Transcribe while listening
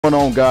What's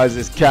going on, guys?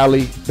 It's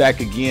Cali back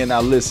again.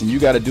 Now listen, you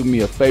got to do me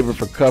a favor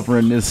for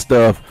covering this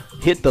stuff.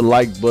 Hit the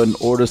like button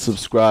or the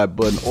subscribe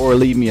button, or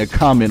leave me a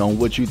comment on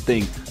what you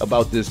think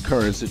about this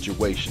current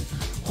situation.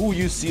 Who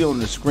you see on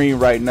the screen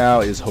right now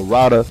is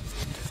Harada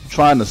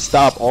trying to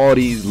stop all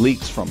these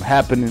leaks from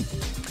happening.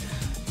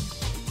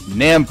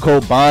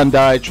 Namco,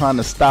 Bandai trying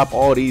to stop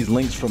all these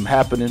leaks from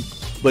happening,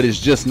 but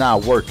it's just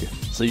not working.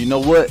 So you know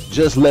what?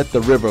 Just let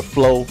the river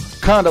flow,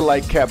 kind of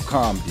like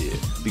Capcom did.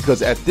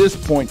 Because at this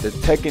point, the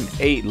Tekken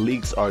 8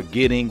 leaks are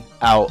getting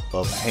out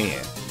of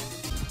hand.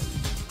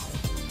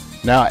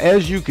 Now,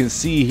 as you can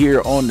see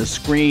here on the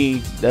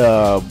screen,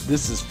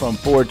 this is from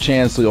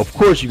 4chan. So, of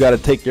course, you got to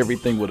take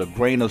everything with a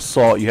grain of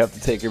salt. You have to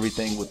take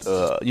everything with,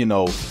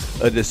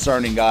 a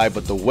discerning eye.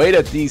 But the way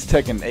that these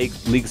Tekken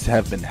 8 leaks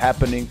have been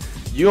happening,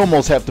 you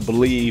almost have to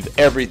believe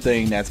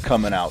everything that's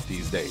coming out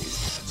these days.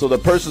 So the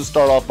person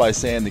start off by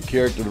saying the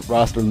character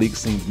roster leak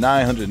seems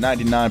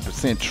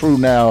 999% true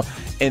now.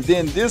 And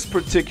then this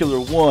particular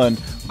one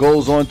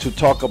goes on to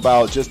talk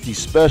about just the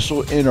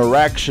special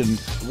interaction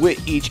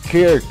with each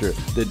character.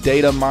 The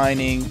data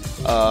mining,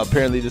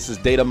 apparently this is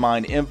data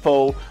mine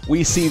info.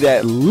 We see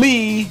that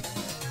Lee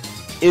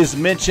is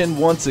mentioned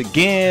once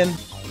again.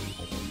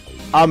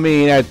 I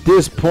mean, at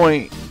this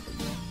point,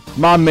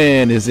 my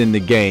man is in the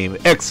game.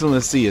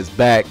 Excellency is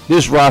back.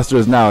 This roster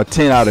is now a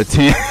 10 out of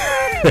 10.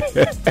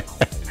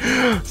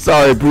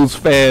 Sorry, Bruce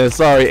fans.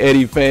 Sorry,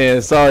 Eddie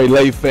fans. Sorry,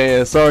 Leigh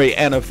fans. Sorry,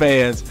 Anna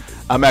fans.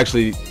 I'm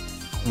actually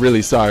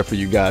really sorry for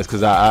you guys,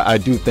 because I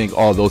do think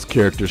all those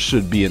characters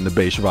should be in the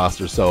base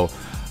roster. So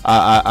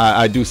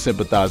I do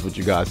sympathize with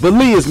you guys. But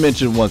Lee is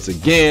mentioned once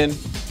again.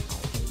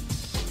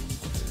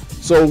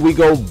 So we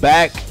go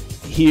back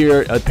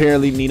here.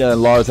 Apparently Nina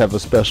and Lars have a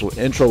special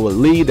intro with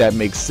Lee. That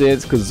makes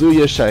sense.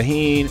 Kazuya,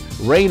 Shaheen,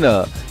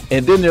 Reina.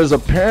 And then there's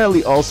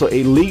apparently also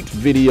a leaked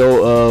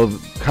video of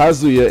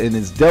Kazuya in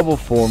his devil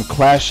form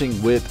clashing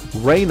with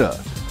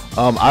Reina.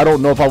 I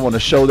don't know if I want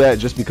to show that,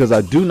 just because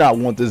I do not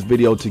want this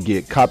video to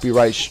get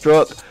copyright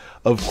struck.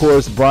 Of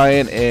course,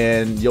 Brian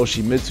and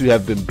Yoshimitsu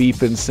have been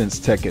beefing since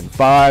Tekken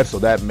 5, so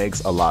that makes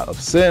a lot of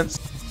sense.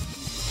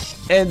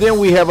 And then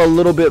we have a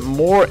little bit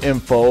more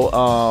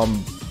info.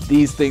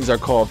 These things are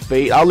called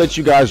Fate. I'll let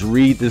you guys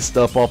read this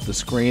stuff off the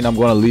screen. I'm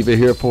going to leave it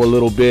here for a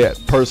little bit.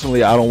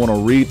 Personally, I don't want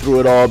to read through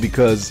it all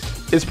because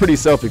it's pretty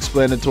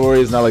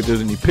self-explanatory. It's not like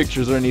there's any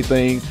pictures or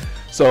anything.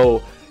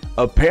 So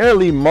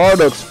apparently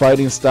Marduk's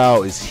fighting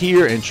style is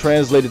here and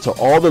translated to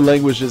all the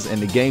languages and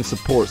the game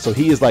support. So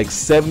he is like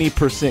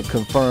 70%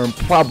 confirmed,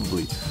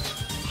 probably.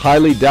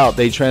 Highly doubt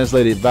they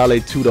translated Vale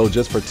Tudo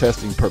just for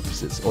testing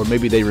purposes, or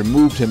maybe they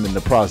removed him in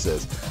the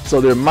process. So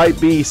there might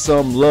be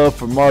some love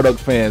for Marduk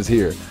fans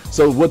here.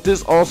 So what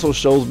this also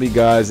shows me,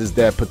 guys, is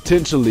that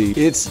potentially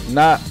it's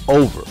not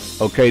over.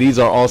 Okay, these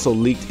are also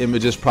leaked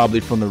images, probably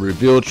from the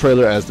reveal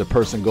trailer, as the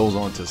person goes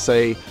on to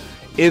say.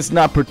 It's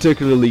not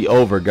particularly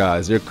over,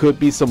 guys. There could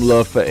be some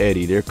love for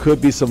Eddie. There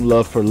could be some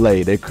love for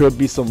Leigh. There could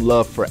be some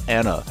love for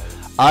Anna.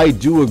 I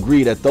do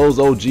agree that those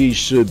OGs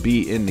should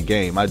be in the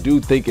game. I do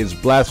think it's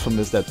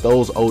blasphemous that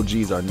those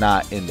OGs are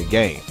not in the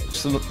game.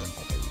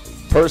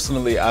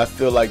 Personally, I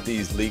feel like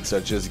these leaks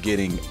are just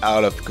getting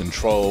out of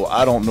control.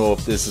 I don't know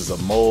if this is a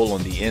mole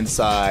on the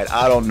inside.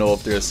 I don't know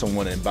if there's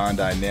someone in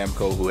Bandai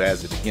Namco who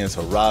has it against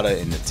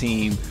Harada and the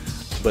team.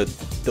 But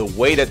the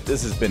way that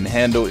this has been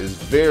handled is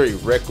very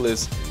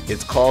reckless.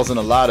 It's causing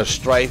a lot of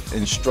strife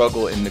and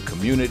struggle in the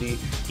community.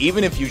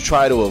 Even if you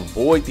try to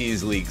avoid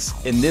these leaks,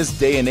 in this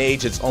day and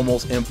age, it's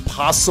almost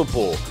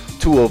impossible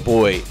to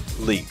avoid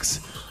leaks.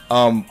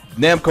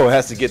 Namco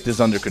has to get this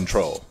under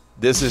control.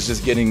 This is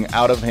just getting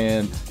out of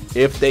hand.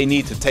 If they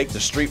need to take the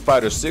Street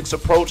Fighter 6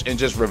 approach and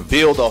just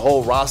reveal the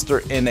whole roster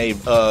in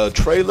a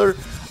trailer,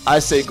 I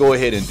say go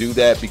ahead and do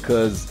that,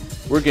 because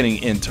we're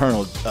getting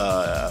internal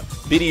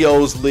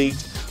videos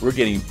leaked. We're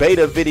getting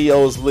beta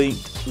videos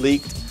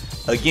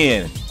leaked.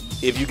 Again,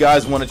 if you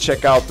guys want to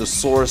check out the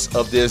source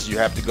of this, you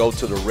have to go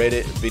to the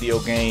Reddit video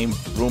game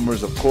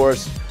rumors, of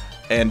course,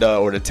 and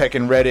or the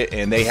Tekken Reddit,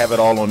 and they have it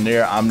all on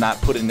there. I'm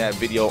not putting that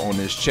video on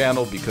this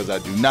channel because I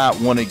do not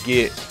want to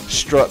get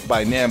struck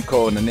by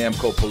Namco and the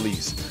Namco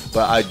police.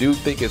 But I do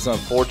think it's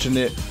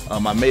unfortunate.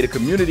 I made a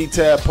community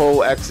tab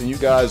poll asking you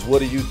guys, what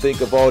do you think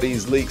of all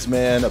these leaks,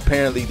 man?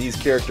 Apparently these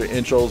character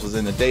intros was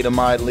in the data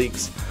mine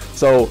leaks.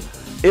 So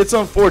it's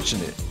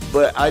unfortunate.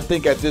 But I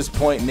think at this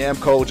point,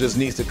 Namco just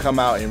needs to come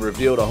out and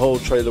reveal the whole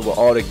trailer with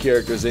all the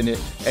characters in it.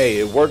 Hey,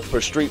 it worked for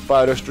Street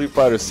Fighter. Street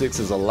Fighter 6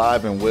 is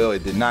alive and well.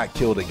 It did not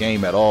kill the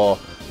game at all.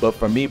 But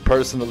for me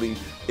personally,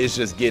 it's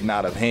just getting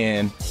out of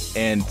hand,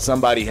 and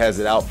somebody has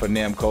it out for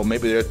Namco.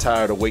 Maybe they're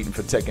tired of waiting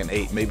for Tekken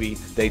 8. Maybe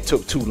they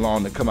took too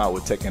long to come out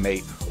with Tekken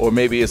 8, or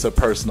maybe it's a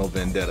personal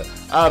vendetta.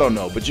 I don't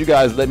know, but you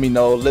guys let me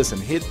know. Listen,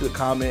 hit the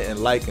comment and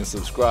like and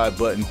subscribe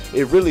button.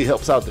 It really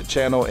helps out the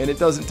channel, and it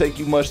doesn't take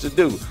you much to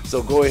do.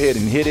 So go ahead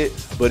and hit it.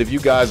 But if you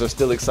guys are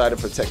still excited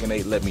for Tekken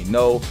 8, let me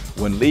know.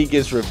 When Lee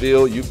gets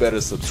revealed, you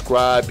better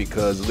subscribe,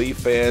 because Lee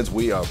fans,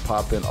 we are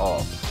popping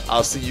off.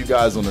 I'll see you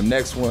guys on the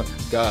next one.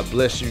 God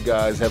bless you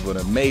guys. Have an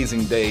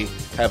amazing day.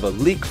 Have a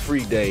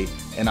leak-free day.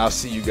 and I'll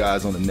see you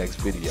guys on the next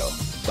video.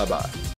 Bye bye.